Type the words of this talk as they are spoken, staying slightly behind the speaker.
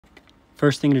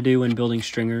First thing to do when building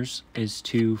stringers is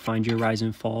to find your rise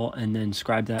and fall and then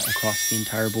scribe that across the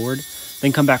entire board.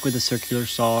 Then come back with a circular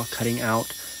saw, cutting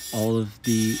out all of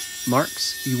the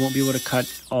marks. You won't be able to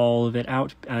cut all of it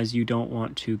out as you don't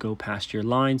want to go past your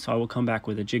line, so I will come back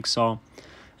with a jigsaw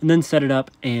and then set it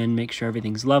up and make sure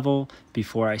everything's level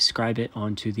before I scribe it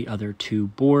onto the other two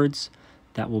boards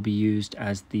that will be used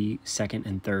as the second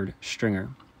and third stringer.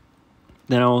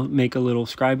 Then I'll make a little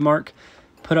scribe mark,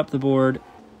 put up the board,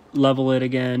 level it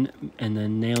again, and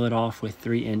then nail it off with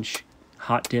 3-inch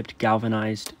hot dipped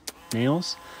galvanized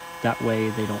nails. That way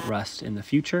they don't rust in the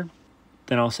future.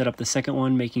 Then I'll set up the second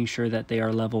one, making sure that they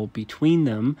are level between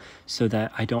them so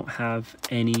that I don't have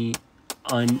any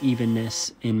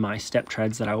unevenness in my step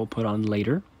treads that I will put on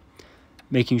later.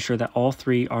 Making sure that all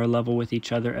three are level with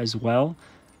each other as well.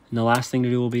 And the last thing to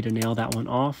do will be to nail that one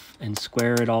off and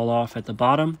square it all off at the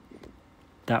bottom.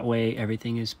 That way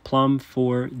everything is plumb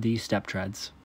for the step treads.